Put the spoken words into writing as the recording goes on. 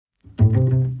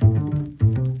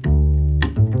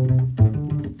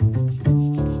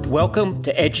Welcome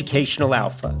to Educational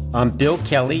Alpha. I'm Bill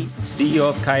Kelly, CEO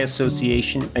of Chi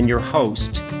Association, and your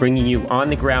host, bringing you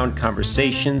on-the-ground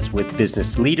conversations with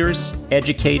business leaders,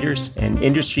 educators, and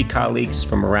industry colleagues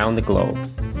from around the globe.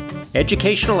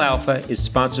 Educational Alpha is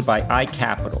sponsored by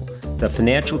iCapital, the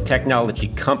financial technology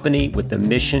company with the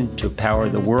mission to power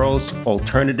the world's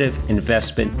alternative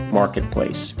investment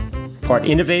marketplace. Part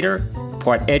innovator,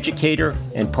 part educator,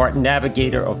 and part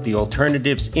navigator of the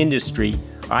alternatives industry,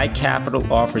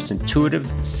 iCapital offers intuitive,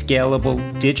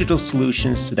 scalable digital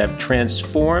solutions that have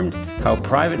transformed how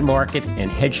private market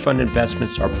and hedge fund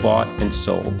investments are bought and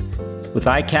sold. With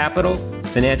iCapital,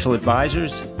 financial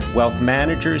advisors, wealth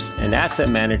managers, and asset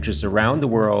managers around the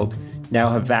world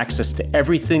now have access to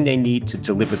everything they need to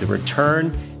deliver the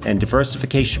return and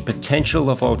diversification potential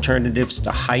of alternatives to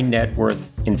high net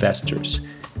worth investors.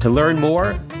 To learn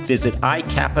more, visit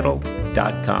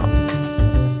iCapital.com.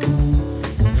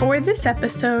 For this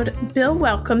episode, Bill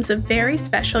welcomes a very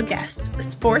special guest,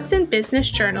 sports and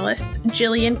business journalist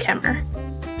Gillian Kemmerer.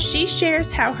 She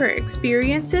shares how her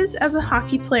experiences as a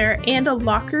hockey player and a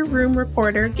locker room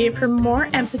reporter gave her more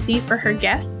empathy for her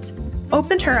guests,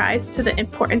 opened her eyes to the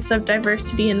importance of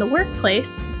diversity in the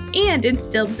workplace, and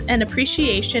instilled an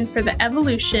appreciation for the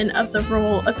evolution of the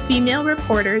role of female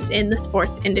reporters in the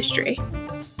sports industry.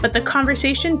 But the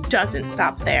conversation doesn't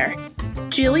stop there.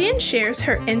 Gillian shares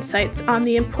her insights on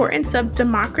the importance of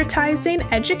democratizing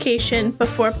education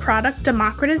before product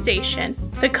democratization,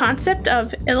 the concept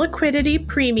of illiquidity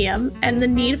premium, and the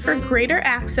need for greater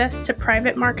access to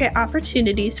private market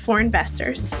opportunities for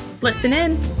investors. Listen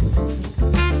in.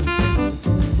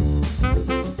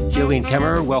 Gillian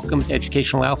Kemmerer, welcome to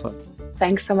Educational Alpha.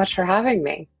 Thanks so much for having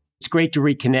me. It's great to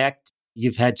reconnect.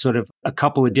 You've had sort of a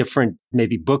couple of different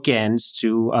maybe bookends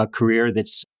to a career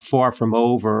that's far from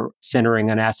over, centering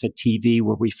on Asset TV,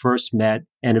 where we first met,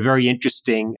 and a very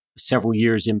interesting several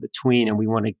years in between. And we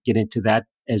want to get into that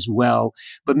as well.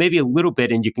 But maybe a little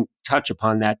bit, and you can touch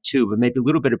upon that too, but maybe a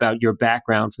little bit about your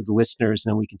background for the listeners,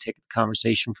 and then we can take the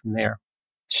conversation from there.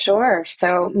 Sure.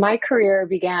 So my career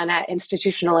began at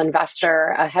Institutional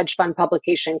Investor, a hedge fund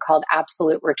publication called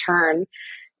Absolute Return.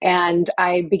 And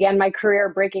I began my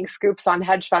career breaking scoops on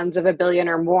hedge funds of $1 billion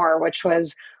or more, which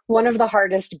was one of the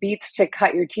hardest beats to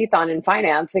cut your teeth on in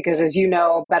finance, because as you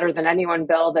know better than anyone,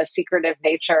 Bill, the secretive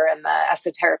nature and the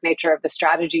esoteric nature of the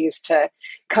strategies to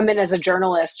come in as a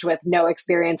journalist with no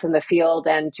experience in the field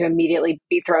and to immediately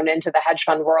be thrown into the hedge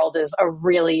fund world is a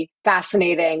really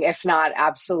fascinating, if not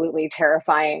absolutely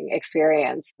terrifying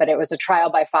experience. But it was a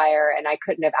trial by fire, and I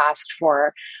couldn't have asked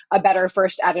for a better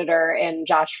first editor in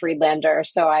Josh Friedlander.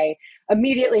 So I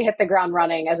immediately hit the ground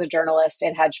running as a journalist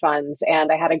in hedge funds.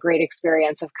 And I had a great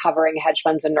experience of covering hedge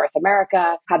funds in North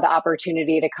America, had the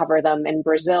opportunity to cover them in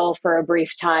Brazil for a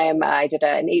brief time. I did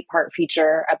an 8-part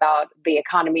feature about the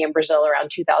economy in Brazil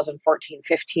around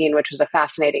 2014-15, which was a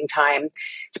fascinating time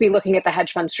to be looking at the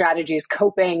hedge fund strategies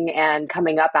coping and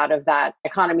coming up out of that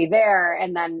economy there.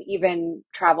 And then even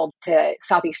traveled to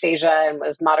Southeast Asia and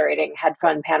was moderating hedge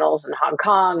fund panels in Hong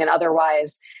Kong, and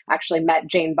otherwise actually met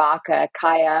Jane Bach, a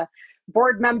Kaya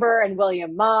board member, and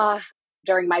William Ma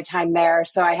during my time there.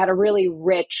 So I had a really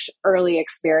rich early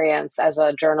experience as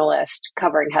a journalist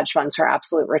covering hedge funds for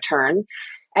Absolute Return.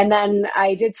 And then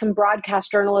I did some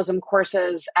broadcast journalism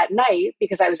courses at night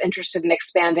because I was interested in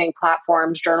expanding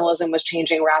platforms. Journalism was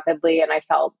changing rapidly, and I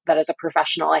felt that as a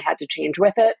professional, I had to change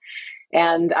with it.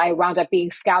 And I wound up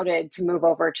being scouted to move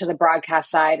over to the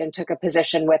broadcast side and took a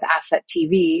position with Asset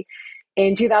TV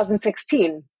in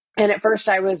 2016. And at first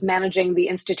I was managing the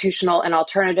institutional and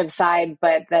alternative side,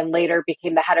 but then later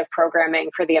became the head of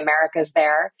programming for the Americas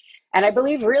there. And I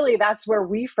believe really that's where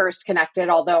we first connected,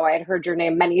 although I had heard your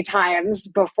name many times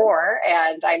before.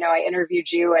 And I know I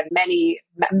interviewed you and many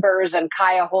members and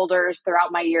Kaya holders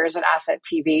throughout my years at Asset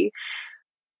TV,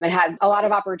 and had a lot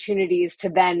of opportunities to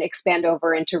then expand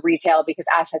over into retail, because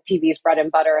Asset TV's bread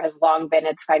and butter has long been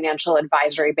its financial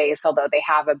advisory base, although they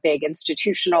have a big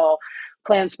institutional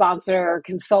plan sponsor,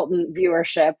 consultant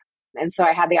viewership. And so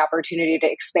I had the opportunity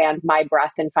to expand my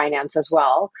breadth in finance as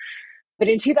well. But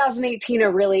in 2018,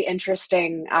 a really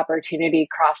interesting opportunity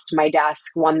crossed my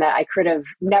desk, one that I could have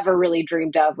never really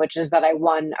dreamed of, which is that I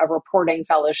won a reporting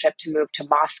fellowship to move to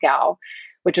Moscow,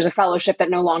 which is a fellowship that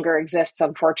no longer exists,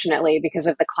 unfortunately, because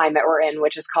of the climate we're in,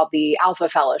 which is called the Alpha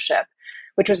Fellowship,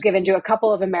 which was given to a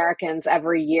couple of Americans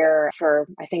every year for,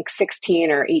 I think,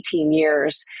 16 or 18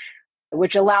 years.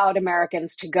 which allowed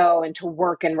Americans to go and to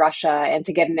work in Russia and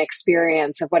to get an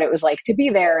experience of what it was like to be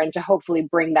there and to hopefully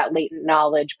bring that latent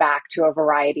knowledge back to a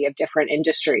variety of different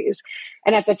industries.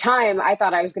 And at the time, I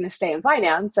thought I was going to stay in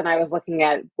finance, and I was looking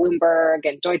at Bloomberg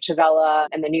and Deutsche Welle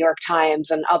and the New York Times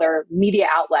and other media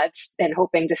outlets and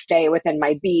hoping to stay within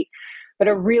my beat. But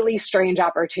a really strange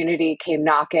opportunity came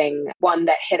knocking, one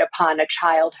that hit upon a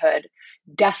childhood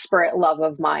desperate love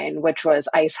of mine, which was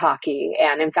ice hockey.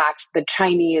 And in fact, the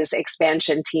Chinese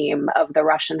expansion team of the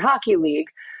Russian Hockey League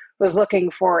was looking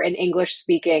for an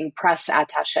English-speaking press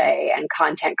attaché and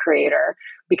content creator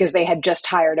because they had just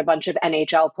hired a bunch of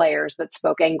NHL players that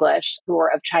spoke English who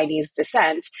were of Chinese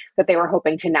descent that they were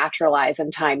hoping to naturalize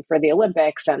in time for the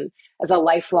Olympics. And as a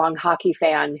lifelong hockey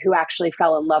fan who actually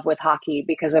fell in love with hockey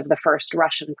because of the first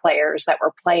Russian players that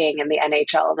were playing in the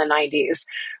NHL in the 90s,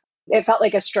 it felt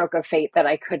like a stroke of fate that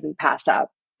I couldn't pass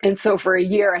up. And so for a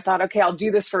year, I thought, okay, I'll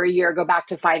do this for a year, go back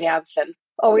to finance, and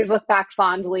always look back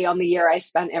fondly on the year I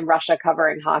spent in Russia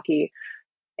covering hockey.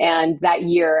 And that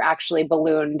year actually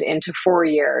ballooned into 4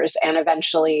 years. And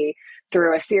eventually,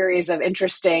 through a series of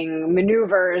interesting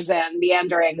maneuvers and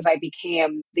meanderings, I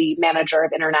became the manager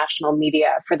of international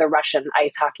media for the Russian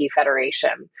Ice Hockey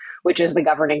Federation, which is the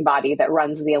governing body that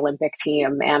runs the Olympic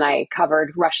team. And I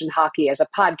covered Russian hockey as a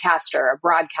podcaster, a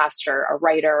broadcaster, a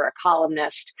writer, a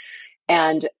columnist.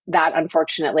 And that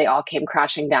unfortunately all came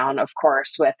crashing down, of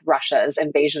course, with Russia's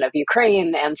invasion of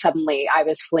Ukraine. And suddenly I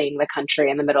was fleeing the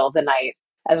country in the middle of the night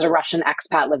as a Russian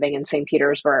expat living in St.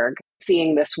 Petersburg,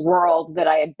 seeing this world that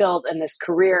I had built and this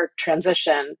career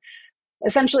transition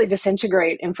essentially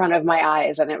disintegrate in front of my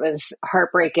eyes. And it was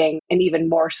heartbreaking, and even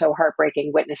more so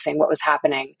heartbreaking witnessing what was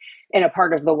happening in a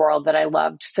part of the world that I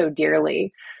loved so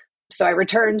dearly. So I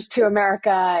returned to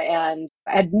America and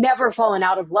had never fallen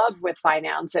out of love with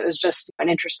finance. It was just an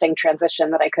interesting transition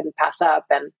that I couldn't pass up.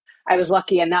 And I was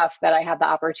lucky enough that I had the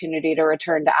opportunity to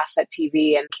return to Asset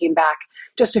TV and came back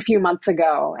just a few months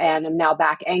ago, and am now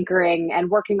back anchoring and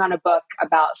working on a book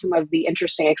about some of the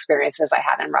interesting experiences I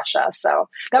had in Russia. So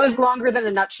that was longer than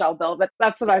a nutshell, Bill, but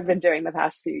that's what I've been doing the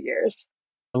past few years.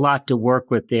 A lot to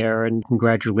work with there, and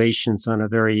congratulations on a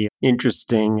very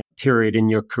interesting period in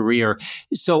your career.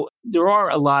 So there are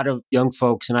a lot of young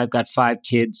folks, and I've got 5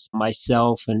 kids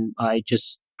myself, and I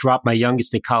just dropped my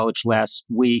youngest at college last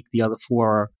week. The other 4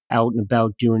 are out and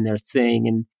about doing their thing.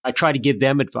 And I try to give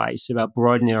them advice about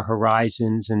broadening their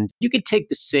horizons. And you can take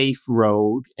the safe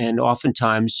road, and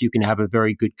oftentimes you can have a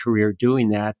very good career doing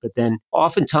that. But then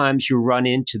oftentimes you run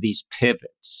into these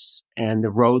pivots and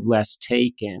the road less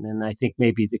taken. And I think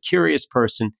maybe the curious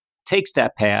person takes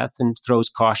that path and throws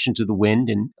caution to the wind.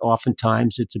 And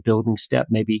oftentimes it's a building step,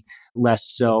 maybe less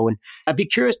so. And I'd be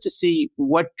curious to see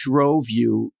what drove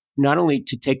you not only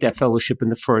to take that fellowship in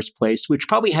the first place, which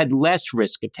probably had less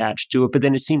risk attached to it, but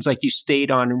then it seems like you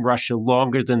stayed on in Russia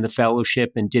longer than the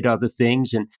fellowship and did other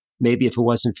things. And maybe if it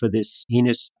wasn't for this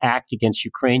heinous act against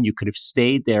Ukraine, you could have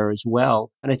stayed there as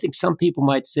well. And I think some people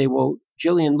might say, well,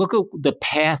 Gillian, look at the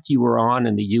path you were on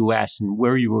in the U.S. and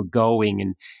where you were going,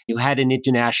 and you had an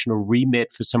international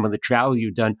remit for some of the travel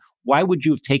you've done. Why would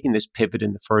you have taken this pivot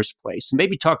in the first place? And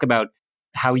maybe talk about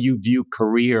how you view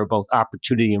career, both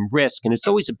opportunity and risk. And it's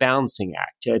always a balancing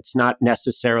act. It's not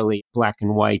necessarily black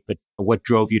and white, but what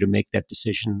drove you to make that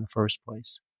decision in the first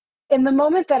place? In the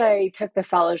moment that I took the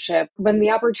fellowship, when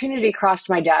the opportunity crossed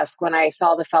my desk, when I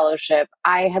saw the fellowship,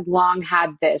 I had long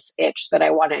had this itch that I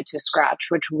wanted to scratch,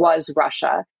 which was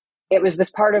Russia. It was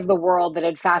this part of the world that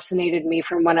had fascinated me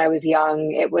from when I was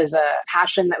young. It was a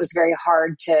passion that was very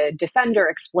hard to defend or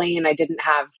explain. I didn't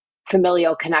have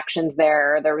familial connections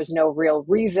there. There was no real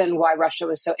reason why Russia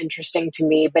was so interesting to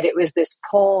me, but it was this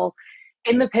pull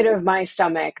in the pit of my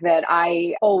stomach that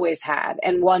I always had,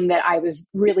 and one that I was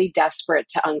really desperate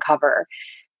to uncover.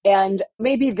 And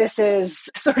maybe this is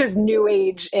sort of new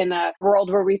age in a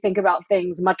world where we think about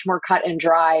things much more cut and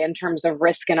dry in terms of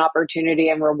risk and opportunity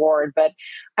and reward. But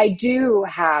I do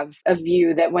have a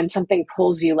view that when something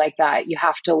pulls you like that, you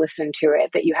have to listen to it,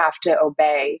 that you have to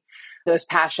obey those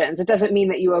passions. It doesn't mean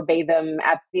that you obey them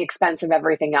at the expense of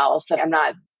everything else. I'm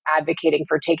not advocating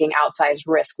for taking outsized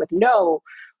risk with no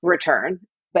return.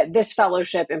 But this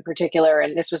fellowship in particular,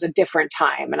 and this was a different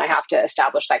time, and I have to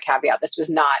establish that caveat. This was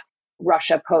not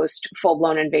Russia post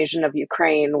full-blown invasion of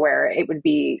Ukraine, where it would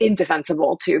be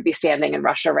indefensible to be standing in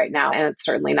Russia right now. And it's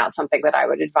certainly not something that I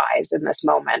would advise in this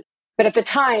moment. But at the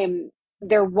time,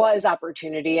 there was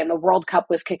opportunity, and the World Cup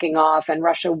was kicking off, and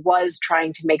Russia was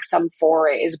trying to make some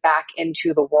forays back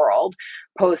into the world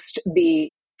post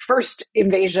the first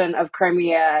invasion of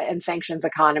Crimea and sanctions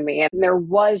economy. And there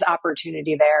was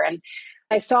opportunity there. And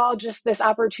I saw just this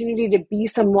opportunity to be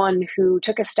someone who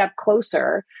took a step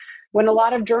closer when a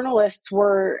lot of journalists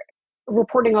were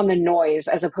reporting on the noise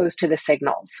as opposed to the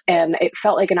signals. And it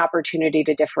felt like an opportunity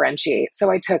to differentiate. So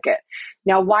I took it.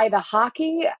 Now, why the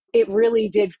hockey? It really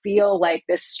did feel like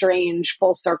this strange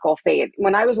full circle fate.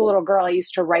 When I was a little girl, I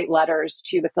used to write letters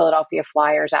to the Philadelphia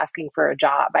Flyers asking for a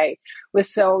job. I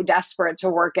was so desperate to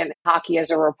work in hockey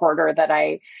as a reporter that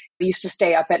I used to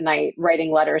stay up at night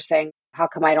writing letters saying, how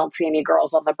come I don't see any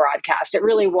girls on the broadcast? It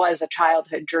really was a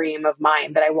childhood dream of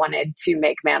mine that I wanted to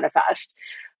make manifest.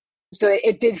 So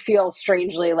it did feel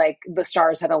strangely like the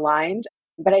stars had aligned.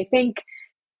 But I think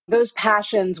those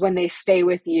passions, when they stay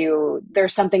with you,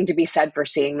 there's something to be said for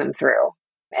seeing them through.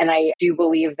 And I do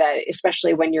believe that,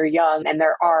 especially when you're young and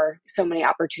there are so many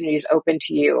opportunities open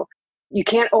to you, you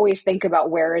can't always think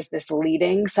about where is this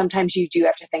leading. Sometimes you do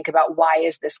have to think about why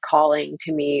is this calling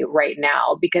to me right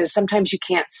now? Because sometimes you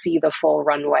can't see the full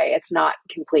runway. It's not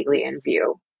completely in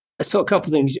view. So a couple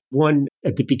of things. One,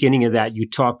 at the beginning of that, you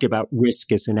talked about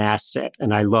risk as an asset,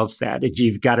 and I love that.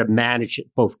 You've got to manage it,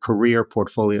 both career,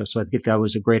 portfolio. So I think that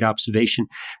was a great observation.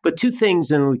 But two things,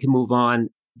 and then we can move on.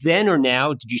 Then or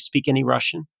now, did you speak any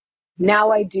Russian? Now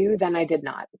I do, then I did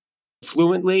not.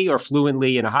 Fluently or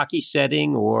fluently in a hockey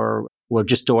setting or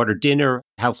just to order dinner?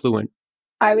 How fluent?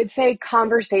 I would say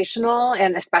conversational,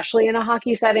 and especially in a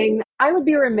hockey setting. I would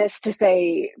be remiss to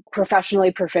say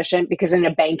professionally proficient, because in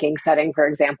a banking setting, for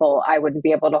example, I wouldn't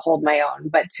be able to hold my own.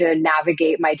 But to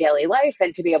navigate my daily life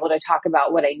and to be able to talk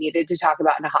about what I needed to talk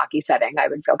about in a hockey setting, I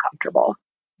would feel comfortable.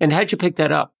 And how'd you pick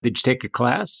that up? Did you take a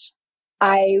class?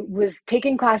 I was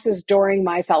taking classes during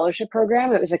my fellowship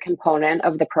program. It was a component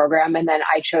of the program. And then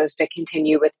I chose to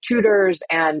continue with tutors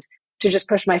and to just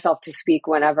push myself to speak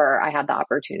whenever I had the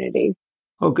opportunity.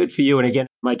 Oh, good for you. And again,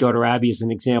 my daughter Abby is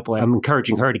an example. I'm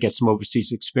encouraging her to get some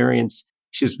overseas experience.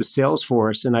 She was with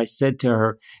Salesforce. And I said to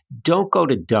her, don't go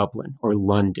to Dublin or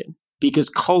London, because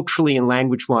culturally and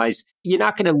language-wise, you're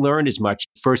not going to learn as much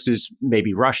versus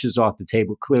maybe Russia's off the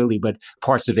table, clearly, but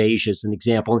parts of Asia is an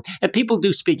example. And people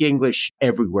do speak English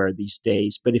everywhere these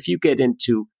days. But if you get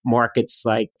into markets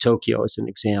like Tokyo, as an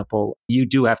example, you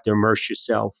do have to immerse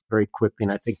yourself very quickly.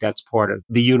 And I think that's part of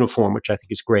the uniform, which I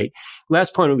think is great.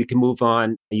 Last point, we can move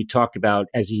on. You talked about,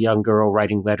 as a young girl,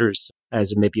 writing letters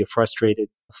as maybe a frustrated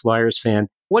Flyers fan.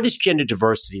 What is gender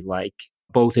diversity like,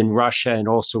 both in Russia and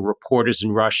also reporters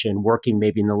in Russia and working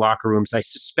maybe in the locker rooms? I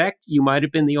suspect you might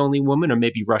have been the only woman, or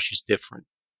maybe Russia's different.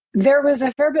 There was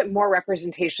a fair bit more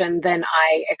representation than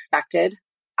I expected.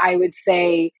 I would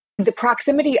say the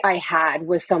proximity I had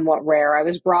was somewhat rare. I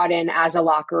was brought in as a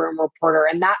locker room reporter,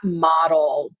 and that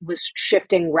model was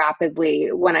shifting rapidly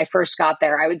when I first got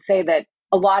there. I would say that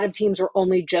a lot of teams were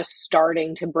only just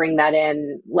starting to bring that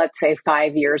in, let's say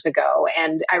 5 years ago.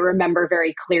 And I remember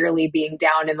very clearly being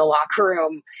down in the locker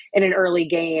room in an early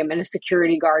game and a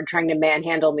security guard trying to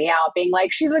manhandle me out, being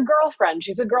like, she's a girlfriend.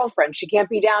 She can't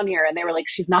be down here. And they were like,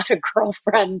 she's not a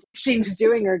girlfriend. She's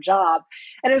doing her job.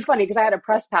 And it was funny because I had a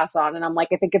press pass on and I'm like,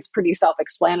 I think it's pretty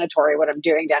self-explanatory what I'm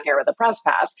doing down here with a press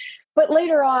pass. But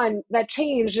later on, that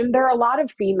changed, and there are a lot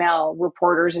of female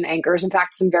reporters and anchors, in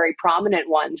fact, some very prominent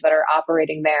ones that are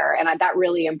operating there, and that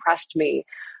really impressed me,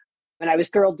 and I was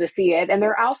thrilled to see it. And there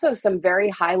are also some very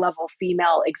high-level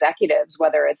female executives,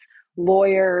 whether it's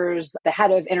lawyers, the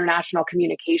head of international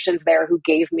communications there, who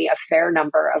gave me a fair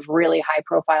number of really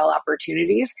high-profile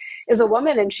opportunities, is a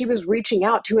woman, and she was reaching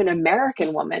out to an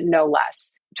American woman, no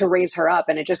less, to raise her up.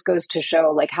 And it just goes to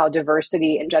show like how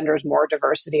diversity engenders more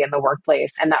diversity in the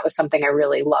workplace. And that was something I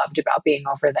really loved about being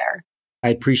over there. I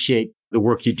appreciate the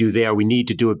work you do there. We need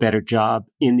to do a better job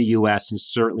in the US and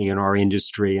certainly in our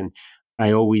industry. And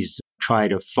I always try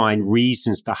to find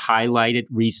reasons to highlight it,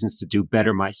 reasons to do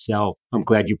better myself. I'm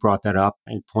glad you brought that up,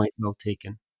 and point well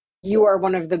taken. You are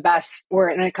one of the best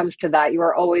when it comes to that. You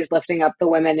are always lifting up the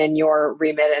women in your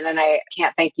remit. And I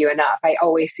can't thank you enough. I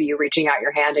always see you reaching out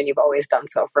your hand, and you've always done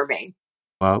so for me.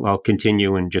 Well, I'll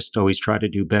continue and just always try to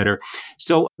do better.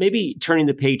 So maybe turning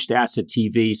the page to Asset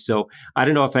TV. So I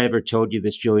don't know if I ever told you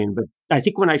this, Gillian, but I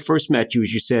think when I first met you,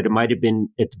 as you said, it might have been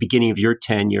at the beginning of your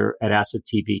tenure at Asset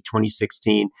TV,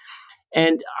 2016.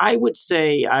 And I would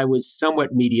say I was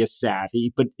somewhat media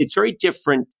savvy, but it's very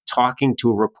different talking to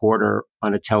a reporter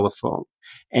on a telephone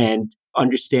and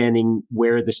understanding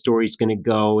where the story is going to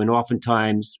go. And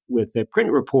oftentimes with a print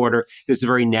reporter, there's a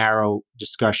very narrow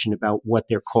discussion about what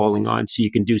they're calling on, so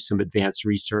you can do some advanced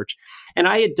research. And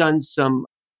I had done some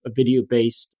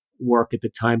video-based work at the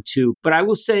time too. But I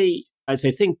will say, as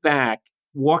I think back,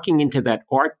 walking into that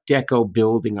Art Deco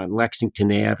building on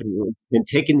Lexington Avenue and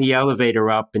taking the elevator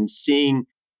up and seeing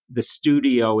the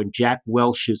studio in Jack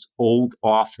Welch's old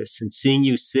office and seeing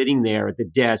you sitting there at the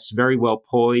desk, very well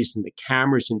poised, and the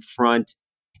cameras in front.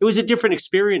 it was a different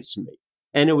experience for me.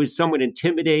 And it was somewhat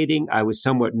intimidating. I was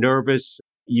somewhat nervous.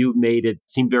 You made it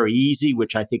seem very easy,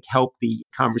 which I think helped the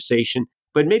conversation.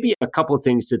 But maybe a couple of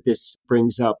things that this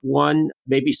brings up. One,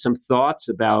 maybe some thoughts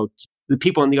about the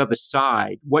people on the other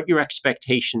side, what your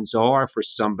expectations are for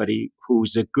somebody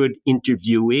who's a good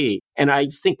interviewee. And I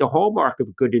think the hallmark of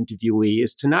a good interviewee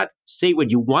is to not say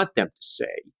what you want them to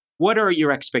say. What are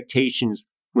your expectations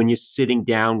when you're sitting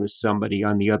down with somebody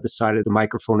on the other side of the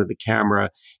microphone or the camera?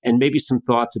 And maybe some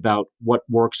thoughts about what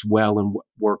works well and what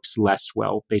works less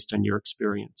well based on your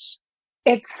experience.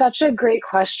 It's such a great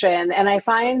question. And I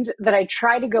find that I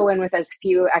try to go in with as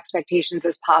few expectations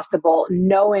as possible,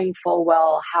 knowing full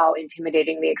well how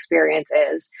intimidating the experience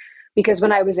is. Because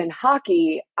when I was in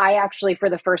hockey, I actually, for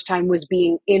the first time, was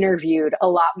being interviewed a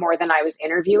lot more than I was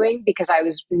interviewing, because I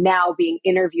was now being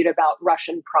interviewed about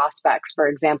Russian prospects, for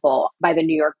example, by the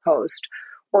New York Post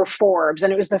or Forbes.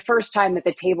 And it was the first time that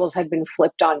the tables had been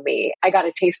flipped on me. I got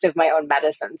a taste of my own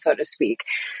medicine, so to speak.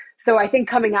 So I think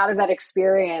coming out of that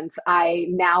experience, I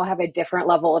now have a different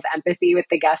level of empathy with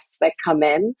the guests that come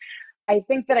in. I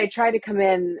think that I try to come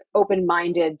in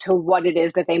open-minded to what it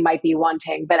is that they might be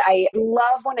wanting. But I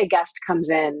love when a guest comes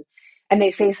in and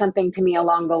they say something to me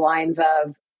along the lines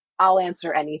of, I'll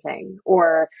answer anything,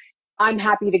 or I'm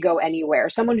happy to go anywhere.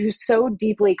 Someone who's so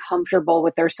deeply comfortable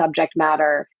with their subject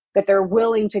matter that they're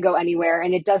willing to go anywhere,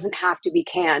 and it doesn't have to be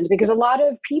canned. Because a lot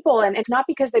of people, and it's not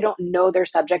because they don't know their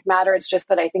subject matter, it's just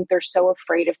that I think they're so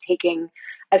afraid of taking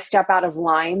a step out of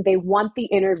line. They want the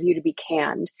interview to be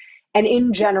canned. And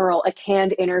in general, a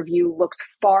canned interview looks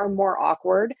far more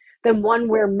awkward than one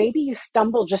where maybe you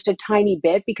stumble just a tiny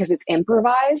bit because it's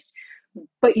improvised,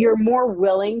 but you're more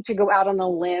willing to go out on a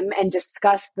limb and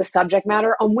discuss the subject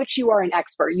matter on which you are an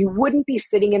expert. You wouldn't be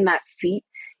sitting in that seat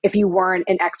if you weren't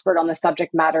an expert on the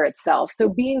subject matter itself. So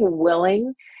being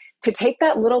willing to take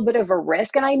that little bit of a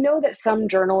risk, and I know that some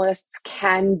journalists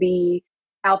can be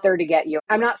out there to get you.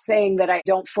 I'm not saying that I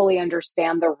don't fully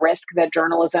understand the risk that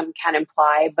journalism can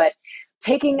imply, but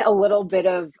taking a little bit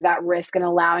of that risk and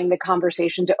allowing the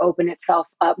conversation to open itself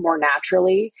up more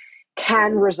naturally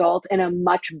can result in a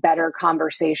much better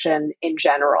conversation in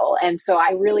general. And so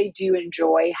I really do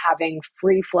enjoy having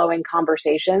free-flowing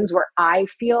conversations where I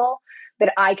feel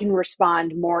that I can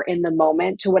respond more in the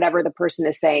moment to whatever the person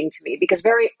is saying to me. Because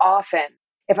very often,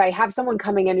 if I have someone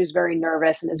coming in who's very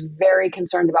nervous and is very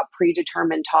concerned about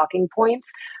predetermined talking points,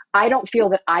 I don't feel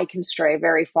that I can stray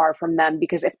very far from them,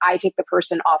 because if I take the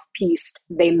person off piste,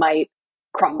 they might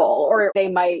crumble or they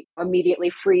might immediately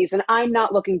freeze. And I'm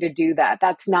not looking to do that.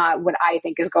 That's not what I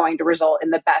think is going to result in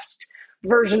the best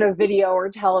version of video or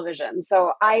television.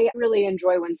 So I really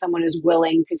enjoy when someone is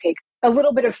willing to take a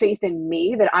little bit of faith in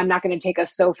me that I'm not going to take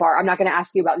us so far. I'm not going to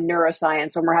ask you about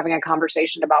neuroscience when we're having a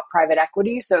conversation about private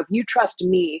equity. So if you trust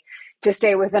me to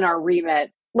stay within our remit,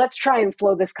 let's try and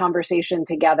flow this conversation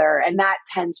together. And that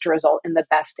tends to result in the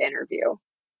best interview.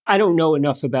 I don't know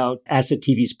enough about Asset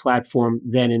TV's platform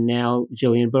then and now,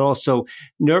 Gillian, but also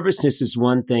nervousness is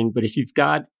one thing. But if you've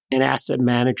got an asset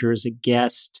manager as a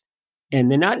guest, and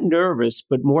they're not nervous,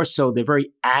 but more so they're very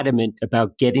adamant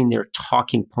about getting their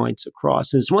talking points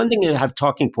across. There's one thing to have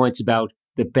talking points about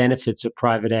the benefits of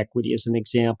private equity as an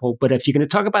example. But if you're going to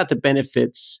talk about the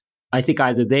benefits, I think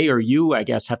either they or you, I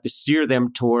guess, have to steer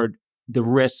them toward the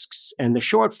risks and the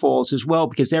shortfalls as well,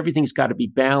 because everything's got to be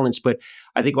balanced. But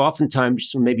I think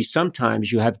oftentimes, maybe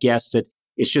sometimes, you have guests that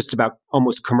it's just about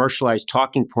almost commercialized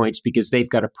talking points because they've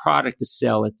got a product to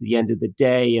sell at the end of the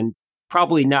day. And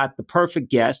probably not the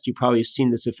perfect guest. You probably have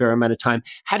seen this a fair amount of time.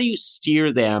 How do you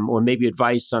steer them, or maybe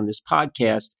advice on this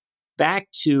podcast, back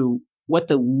to what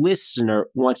the listener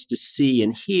wants to see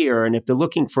and hear? And if they're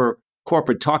looking for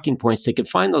corporate talking points, they can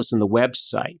find those on the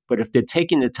website. But if they're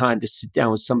taking the time to sit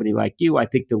down with somebody like you, I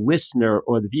think the listener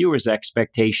or the viewer's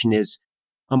expectation is,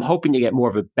 I'm hoping to get more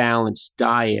of a balanced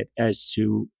diet as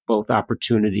to both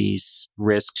opportunities,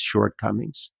 risks,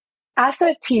 shortcomings.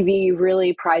 Asset TV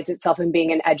really prides itself in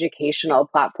being an educational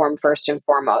platform first and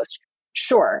foremost.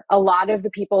 Sure, a lot of the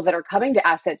people that are coming to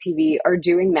Asset TV are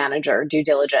doing manager due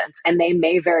diligence, and they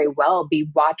may very well be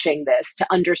watching this to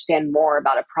understand more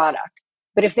about a product.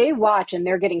 But if they watch and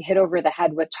they're getting hit over the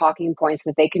head with talking points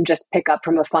that they can just pick up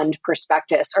from a fund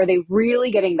prospectus, are they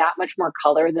really getting that much more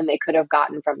color than they could have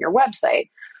gotten from your website?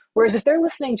 Whereas if they're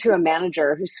listening to a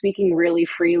manager who's speaking really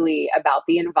freely about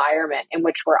the environment in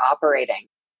which we're operating,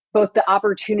 both the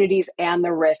opportunities and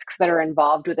the risks that are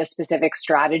involved with a specific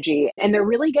strategy, and they're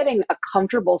really getting a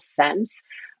comfortable sense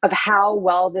of how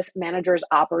well this manager is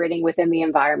operating within the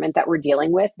environment that we're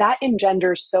dealing with, that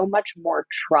engenders so much more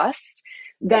trust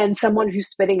than someone who's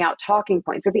spitting out talking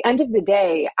points. At the end of the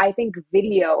day, I think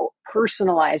video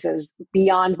personalizes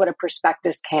beyond what a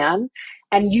prospectus can.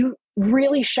 And you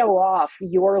really show off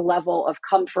your level of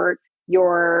comfort,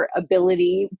 your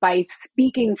ability by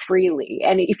speaking freely.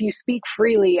 And if you speak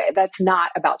freely, that's not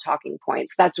about talking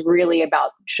points. That's really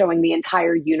about showing the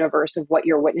entire universe of what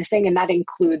you're witnessing. And that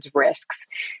includes risks.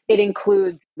 It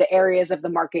includes the areas of the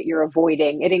market you're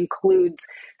avoiding. It includes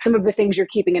some of the things you're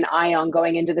keeping an eye on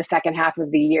going into the second half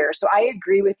of the year. So I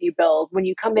agree with you, Bill. When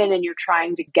you come in and you're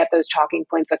trying to get those talking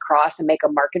points across and make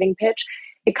a marketing pitch,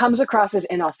 it comes across as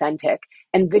inauthentic.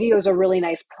 And video is a really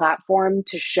nice platform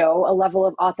to show a level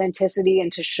of authenticity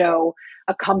and to show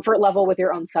a comfort level with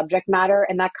your own subject matter.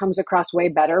 And that comes across way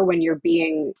better when you're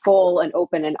being full and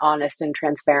open and honest and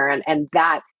transparent. And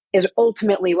that is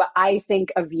ultimately what I think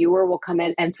a viewer will come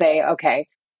in and say, okay,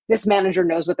 this manager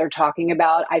knows what they're talking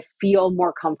about. I feel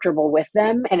more comfortable with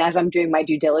them. And as I'm doing my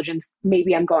due diligence,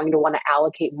 maybe I'm going to want to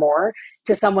allocate more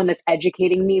to someone that's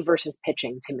educating me versus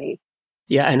pitching to me.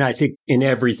 Yeah, and I think in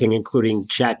everything, including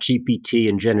ChatGPT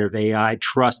and generative AI,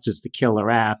 trust is the killer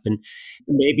app. And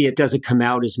maybe it doesn't come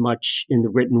out as much in the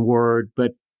written word,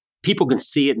 but people can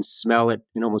see it and smell it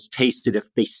and almost taste it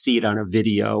if they see it on a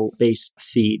video-based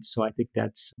feed. So I think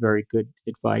that's very good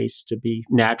advice to be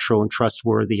natural and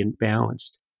trustworthy and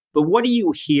balanced. But what are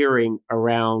you hearing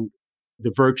around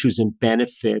the virtues and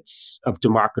benefits of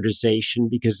democratization?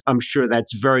 Because I'm sure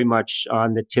that's very much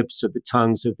on the tips of the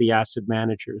tongues of the asset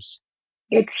managers.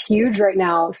 It's huge right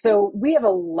now. So we have a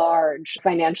large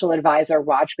financial advisor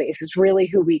watch base. It's really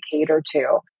who we cater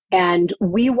to. And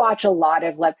we watch a lot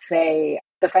of, let's say,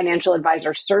 the financial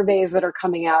advisor surveys that are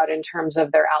coming out in terms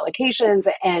of their allocations.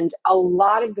 And a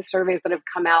lot of the surveys that have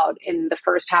come out in the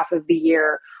first half of the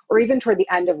year, or even toward the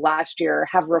end of last year,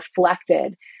 have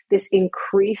reflected this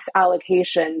increased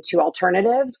allocation to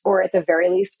alternatives, or at the very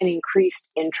least, an increased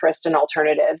interest in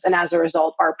alternatives. And as a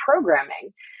result, our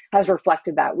programming has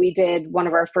reflected that. We did one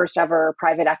of our first ever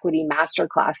private equity master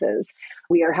classes.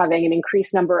 We are having an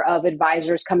increased number of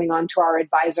advisors coming onto our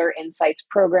Advisor Insights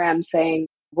program saying,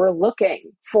 we're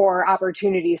looking for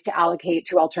opportunities to allocate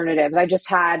to alternatives. I just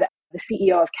had the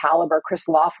CEO of Caliber, Chris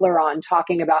Loeffler, on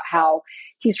talking about how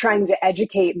he's trying to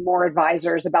educate more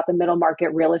advisors about the middle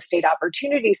market real estate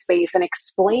opportunity space and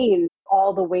explain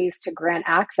all the ways to grant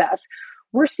access.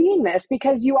 We're seeing this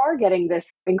because you are getting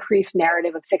this increased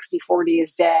narrative of 60-40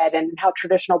 is dead and how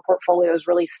traditional portfolios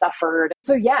really suffered.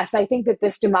 So yes, I think that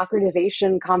this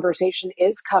democratization conversation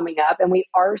is coming up and we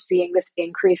are seeing this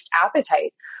increased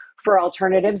appetite for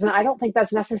alternatives. And I don't think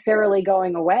that's necessarily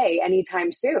going away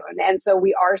anytime soon. And so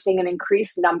we are seeing an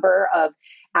increased number of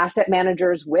asset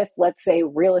managers with, let's say,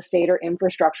 real estate or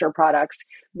infrastructure products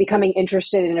becoming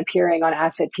interested in appearing on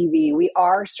Asset TV. We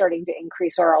are starting to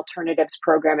increase our alternatives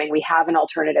programming. We have an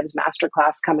alternatives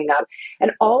masterclass coming up.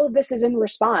 And all of this is in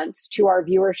response to our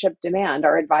viewership demand,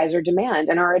 our advisor demand.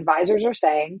 And our advisors are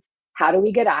saying, how do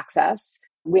we get access?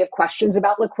 We have questions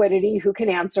about liquidity, who can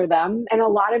answer them? And a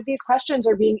lot of these questions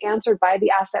are being answered by the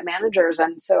asset managers.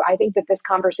 And so I think that this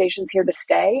conversation's here to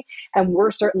stay, and we're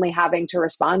certainly having to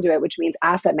respond to it, which means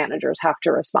asset managers have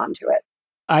to respond to it.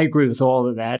 I agree with all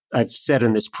of that. I've said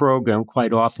in this program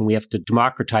quite often we have to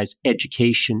democratize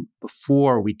education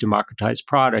before we democratize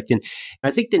product. And I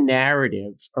think the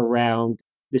narrative around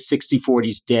the 60-40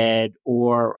 is dead,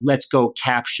 or let's go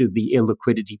capture the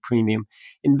illiquidity premium,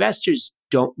 investors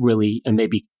don't really, and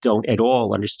maybe don't at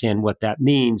all, understand what that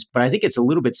means. But I think it's a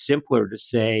little bit simpler to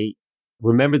say,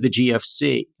 remember the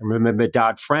GFC and remember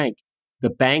Dodd-Frank. The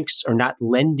banks are not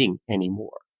lending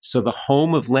anymore. So the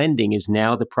home of lending is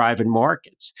now the private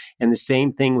markets. And the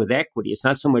same thing with equity. It's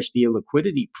not so much the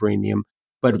illiquidity premium,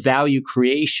 but value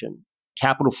creation,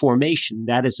 capital formation.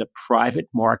 That is a private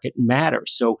market matter.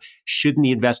 So shouldn't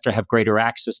the investor have greater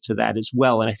access to that as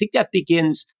well? And I think that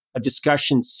begins a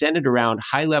discussion centered around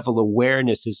high-level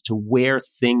awareness as to where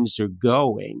things are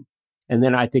going. And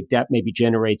then I think that maybe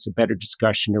generates a better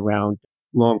discussion around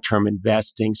long-term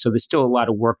investing. So there's still a lot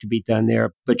of work to be done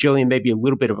there. But Gillian, maybe a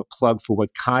little bit of a plug for what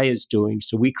Kaya is doing.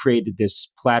 So we created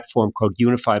this platform called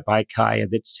Unify by Kaya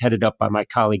that's headed up by my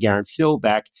colleague Aaron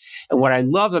Philbeck. And what I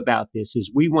love about this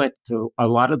is we went to a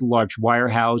lot of the large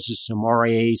wirehouses, some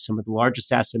RIAs, some of the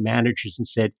largest asset managers, and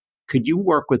said, could you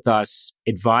work with us,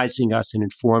 advising us and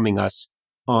informing us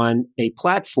on a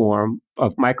platform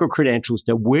of micro-credentials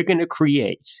that we're going to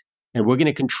create, and we're going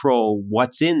to control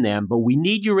what's in them, but we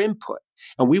need your input.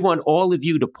 And we want all of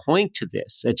you to point to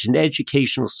this as an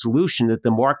educational solution that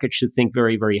the market should think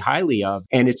very, very highly of.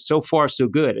 And it's so far so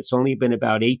good. It's only been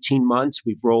about 18 months.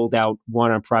 We've rolled out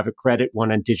one on private credit,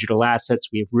 one on digital assets.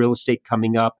 We have real estate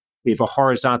coming up. We have a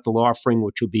horizontal offering,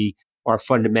 which will be our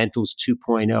fundamentals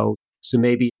 2.0. So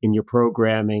maybe in your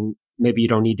programming, maybe you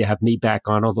don't need to have me back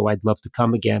on, although I'd love to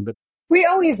come again. But we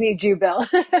always need you, Bill.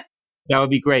 that would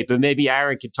be great. But maybe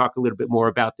Aaron could talk a little bit more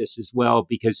about this as well,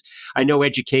 because I know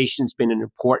education's been an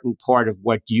important part of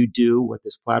what you do, what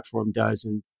this platform does.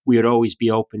 And we would always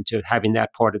be open to having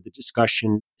that part of the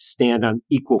discussion stand on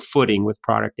equal footing with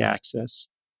product access.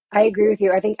 I agree with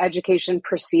you. I think education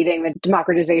preceding the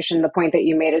democratization, the point that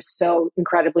you made, is so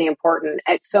incredibly important.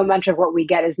 It's so much of what we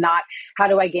get is not how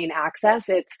do I gain access?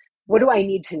 It's what do I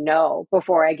need to know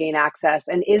before I gain access?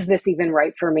 And is this even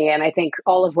right for me? And I think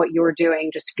all of what you're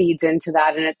doing just feeds into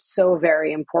that. And it's so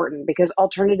very important because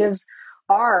alternatives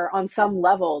are on some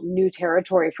level new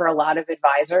territory for a lot of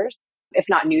advisors. If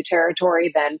not new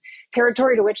territory, then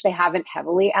territory to which they haven't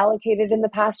heavily allocated in the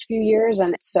past few years.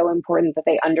 And it's so important that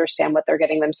they understand what they're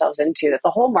getting themselves into, that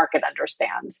the whole market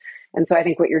understands. And so I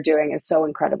think what you're doing is so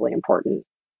incredibly important.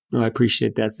 Oh, I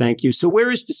appreciate that. Thank you. So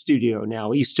where is the studio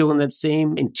now? Are you still in that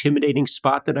same intimidating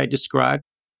spot that I described?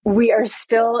 We are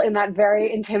still in that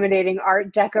very intimidating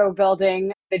Art Deco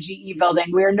building, the GE building.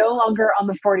 We are no longer on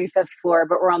the 45th floor,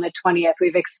 but we're on the 20th.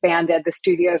 We've expanded. The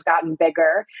studio's gotten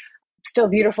bigger. Still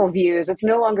beautiful views. It's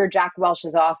no longer Jack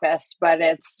Welch's office, but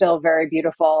it's still very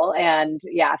beautiful. And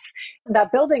yes,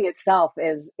 that building itself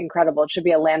is incredible. It should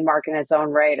be a landmark in its own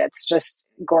right. It's just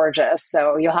gorgeous.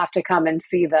 So you'll have to come and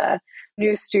see the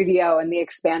new studio and the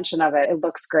expansion of it. It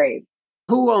looks great.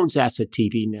 Who owns Asset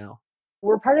TV now?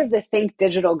 We're part of the Think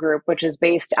Digital Group, which is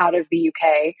based out of the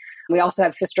UK. We also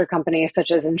have sister companies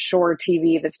such as Insure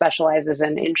TV that specializes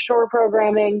in insure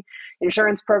programming,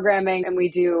 insurance programming, and we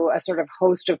do a sort of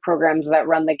host of programs that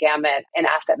run the gamut in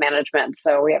asset management.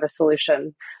 So we have a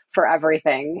solution for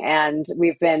everything. And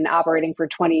we've been operating for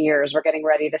 20 years. We're getting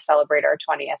ready to celebrate our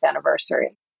 20th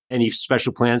anniversary. Any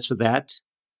special plans for that?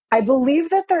 I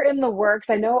believe that they're in the works.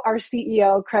 I know our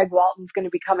CEO, Craig Walton's going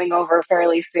to be coming over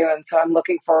fairly soon. So I'm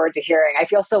looking forward to hearing. I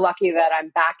feel so lucky that I'm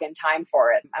back in time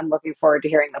for it. I'm looking forward to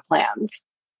hearing the plans.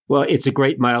 Well, it's a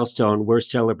great milestone. We're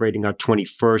celebrating our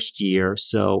 21st year.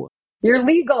 So you're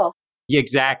legal.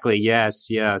 Exactly. Yes.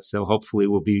 Yeah. So hopefully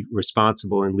we'll be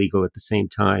responsible and legal at the same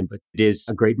time. But it is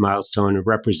a great milestone and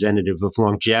representative of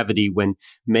longevity when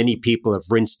many people have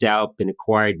rinsed out, been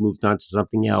acquired, moved on to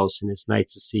something else. And it's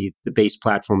nice to see the base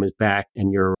platform is back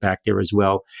and you're back there as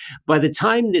well. By the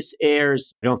time this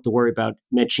airs, I don't have to worry about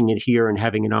mentioning it here and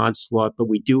having an onslaught, but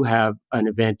we do have an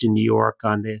event in New York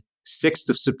on the 6th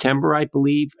of September, I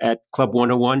believe, at Club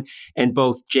 101. And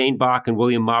both Jane Bach and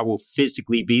William Ma will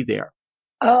physically be there.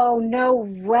 Oh, no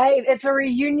way. It's a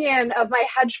reunion of my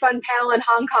hedge fund panel in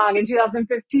Hong Kong in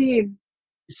 2015.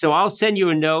 So I'll send you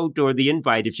a note or the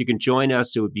invite. If you can join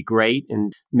us, it would be great.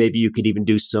 And maybe you could even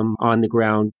do some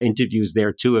on-the-ground interviews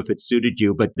there too, if it suited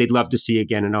you. But they'd love to see you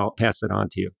again, and I'll pass it on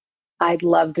to you. I'd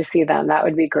love to see them. That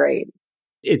would be great.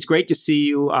 It's great to see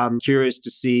you. I'm curious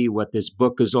to see what this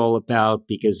book is all about,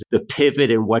 because the pivot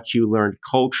and what you learned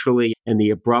culturally and the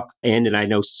abrupt end, and I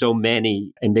know so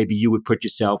many, and maybe you would put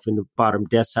yourself in the bottom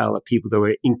decile of people that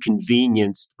were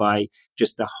inconvenienced by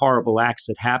just the horrible acts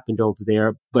that happened over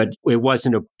there. But it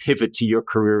wasn't a pivot to your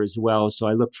career as well. So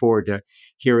I look forward to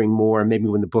hearing more. Maybe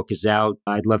when the book is out,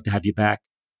 I'd love to have you back.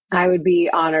 I would be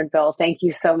honored, Bill. Thank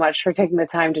you so much for taking the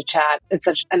time to chat. It's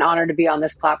such an honor to be on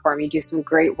this platform. You do some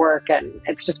great work, and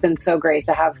it's just been so great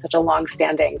to have such a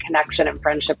long-standing connection and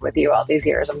friendship with you all these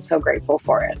years. I'm so grateful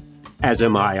for it. As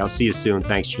am I. I'll see you soon.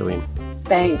 Thanks, Gillian.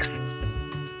 Thanks.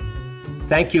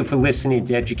 Thank you for listening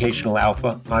to Educational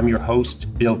Alpha. I'm your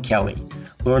host, Bill Kelly.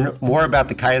 Learn more about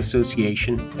the CAIA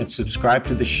Association and subscribe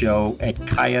to the show at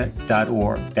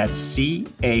caia.org. That's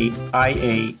CAIA.org.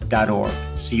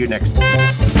 See you next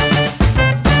time.